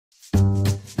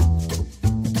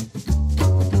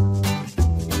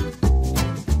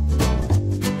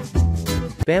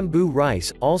Bamboo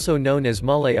rice, also known as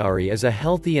mulayari, is a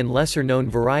healthy and lesser-known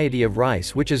variety of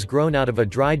rice which is grown out of a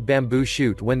dried bamboo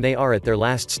shoot when they are at their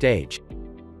last stage.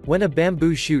 When a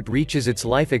bamboo shoot reaches its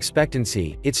life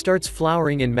expectancy, it starts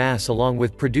flowering in mass along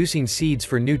with producing seeds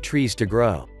for new trees to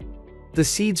grow. The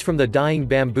seeds from the dying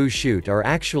bamboo shoot are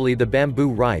actually the bamboo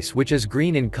rice, which is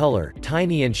green in color,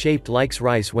 tiny and shaped like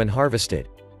rice when harvested.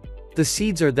 The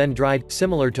seeds are then dried,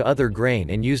 similar to other grain,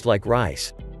 and used like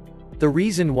rice. The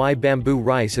reason why bamboo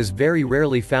rice is very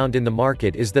rarely found in the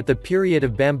market is that the period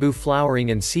of bamboo flowering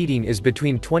and seeding is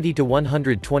between 20 to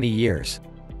 120 years.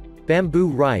 Bamboo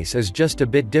rice is just a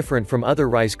bit different from other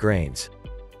rice grains.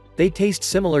 They taste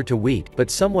similar to wheat,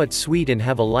 but somewhat sweet and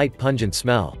have a light pungent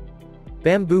smell.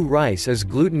 Bamboo rice is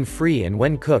gluten-free and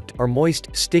when cooked, are moist,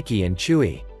 sticky and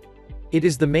chewy. It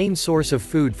is the main source of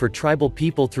food for tribal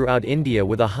people throughout India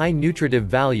with a high nutritive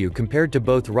value compared to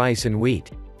both rice and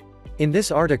wheat. In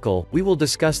this article, we will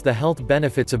discuss the health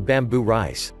benefits of bamboo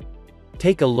rice.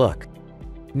 Take a look.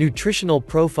 Nutritional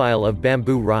profile of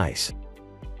bamboo rice.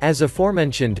 As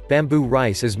aforementioned, bamboo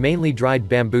rice is mainly dried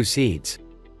bamboo seeds.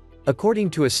 According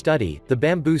to a study, the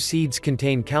bamboo seeds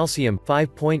contain calcium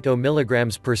 5.0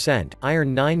 mg%,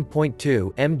 iron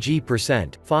 9.2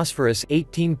 mg%, phosphorus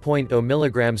 18.0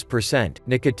 mg%,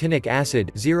 nicotinic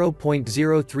acid 0.03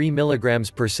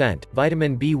 mg%,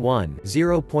 vitamin B1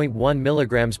 0.1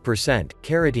 mg%,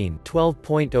 carotene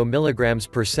 12.0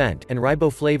 mg%, and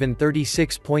riboflavin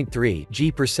 36.3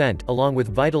 g%, along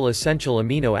with vital essential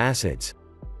amino acids.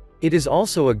 It is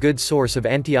also a good source of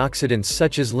antioxidants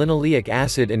such as linoleic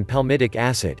acid and palmitic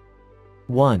acid.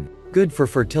 1. Good for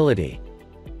fertility.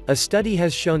 A study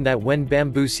has shown that when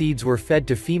bamboo seeds were fed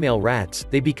to female rats,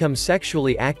 they become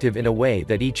sexually active in a way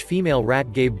that each female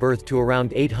rat gave birth to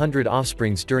around 800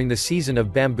 offsprings during the season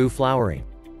of bamboo flowering.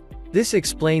 This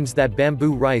explains that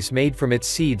bamboo rice made from its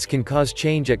seeds can cause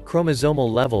change at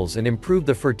chromosomal levels and improve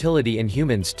the fertility in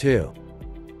humans too.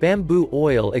 Bamboo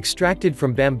oil extracted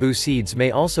from bamboo seeds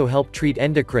may also help treat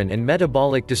endocrine and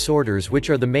metabolic disorders, which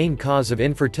are the main cause of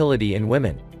infertility in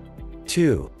women.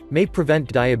 2. May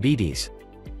prevent diabetes.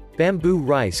 Bamboo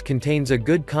rice contains a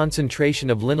good concentration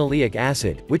of linoleic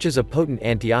acid, which is a potent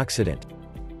antioxidant.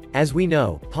 As we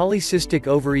know, polycystic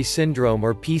ovary syndrome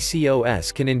or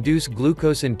PCOS can induce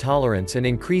glucose intolerance and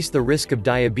increase the risk of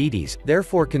diabetes,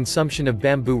 therefore consumption of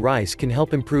bamboo rice can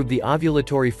help improve the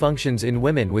ovulatory functions in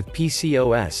women with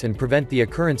PCOS and prevent the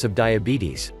occurrence of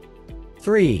diabetes.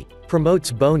 3.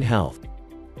 Promotes bone health.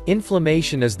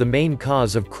 Inflammation is the main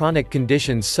cause of chronic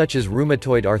conditions such as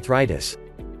rheumatoid arthritis.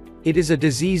 It is a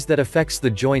disease that affects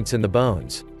the joints and the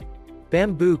bones.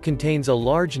 Bamboo contains a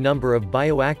large number of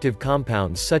bioactive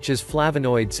compounds such as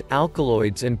flavonoids,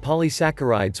 alkaloids and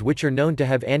polysaccharides, which are known to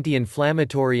have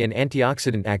anti-inflammatory and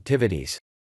antioxidant activities.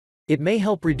 It may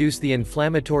help reduce the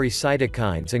inflammatory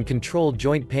cytokines and control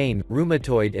joint pain,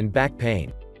 rheumatoid and back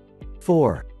pain.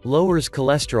 4. Lowers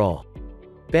cholesterol.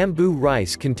 Bamboo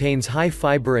rice contains high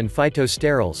fiber and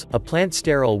phytosterols, a plant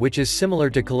sterol which is similar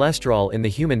to cholesterol in the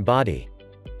human body.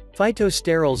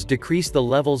 Phytosterols decrease the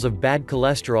levels of bad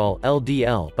cholesterol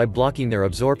 (LDL) by blocking their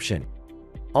absorption.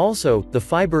 Also, the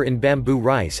fiber in bamboo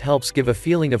rice helps give a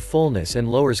feeling of fullness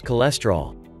and lowers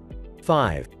cholesterol.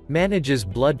 5. Manages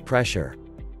blood pressure.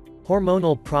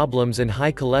 Hormonal problems and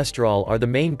high cholesterol are the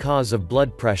main cause of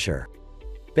blood pressure.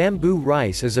 Bamboo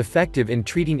rice is effective in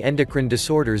treating endocrine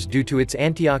disorders due to its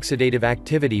antioxidative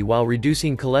activity while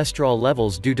reducing cholesterol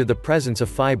levels due to the presence of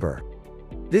fiber.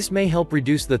 This may help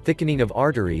reduce the thickening of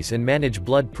arteries and manage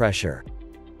blood pressure.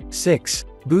 6.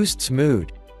 Boosts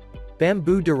mood.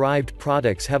 Bamboo-derived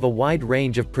products have a wide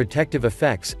range of protective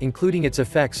effects, including its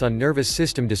effects on nervous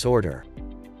system disorder.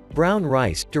 Brown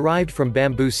rice, derived from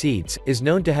bamboo seeds, is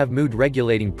known to have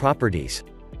mood-regulating properties.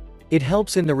 It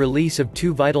helps in the release of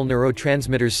two vital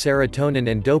neurotransmitters serotonin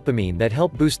and dopamine that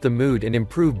help boost the mood and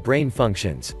improve brain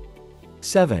functions.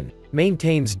 7.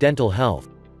 Maintains dental health.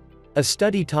 A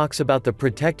study talks about the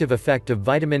protective effect of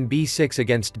vitamin B6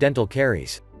 against dental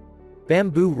caries.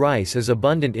 Bamboo rice is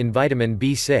abundant in vitamin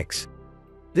B6.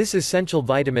 This essential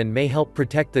vitamin may help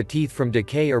protect the teeth from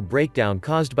decay or breakdown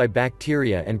caused by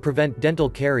bacteria and prevent dental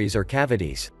caries or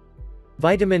cavities.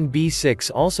 Vitamin B6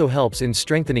 also helps in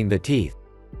strengthening the teeth.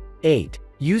 8.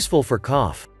 Useful for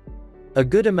cough. A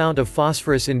good amount of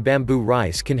phosphorus in bamboo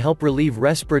rice can help relieve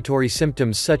respiratory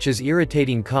symptoms such as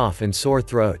irritating cough and sore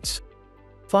throats.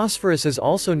 Phosphorus is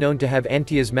also known to have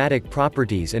antiasthmatic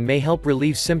properties and may help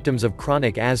relieve symptoms of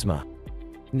chronic asthma.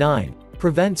 9.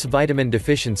 Prevents vitamin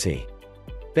deficiency.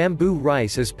 Bamboo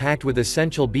rice is packed with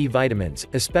essential B vitamins,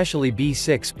 especially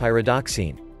B6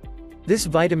 pyridoxine. This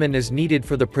vitamin is needed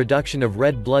for the production of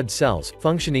red blood cells,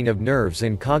 functioning of nerves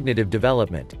and cognitive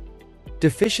development.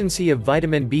 Deficiency of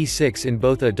vitamin B6 in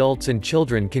both adults and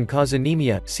children can cause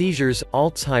anemia, seizures,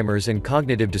 Alzheimer's and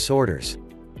cognitive disorders.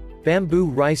 Bamboo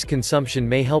rice consumption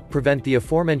may help prevent the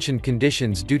aforementioned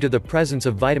conditions due to the presence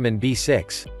of vitamin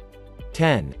B6.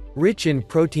 10. Rich in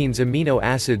proteins. Amino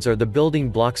acids are the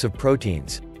building blocks of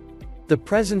proteins. The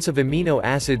presence of amino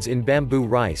acids in bamboo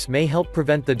rice may help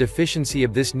prevent the deficiency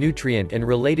of this nutrient and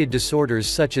related disorders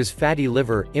such as fatty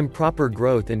liver, improper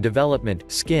growth and development,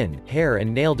 skin, hair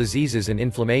and nail diseases and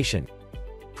inflammation.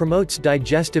 Promotes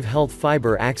digestive health.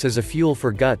 Fiber acts as a fuel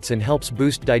for guts and helps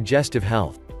boost digestive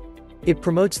health. It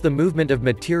promotes the movement of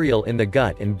material in the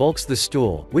gut and bulks the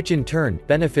stool, which in turn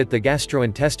benefit the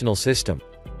gastrointestinal system.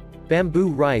 Bamboo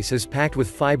rice is packed with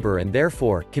fiber and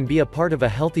therefore can be a part of a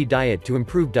healthy diet to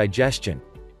improve digestion.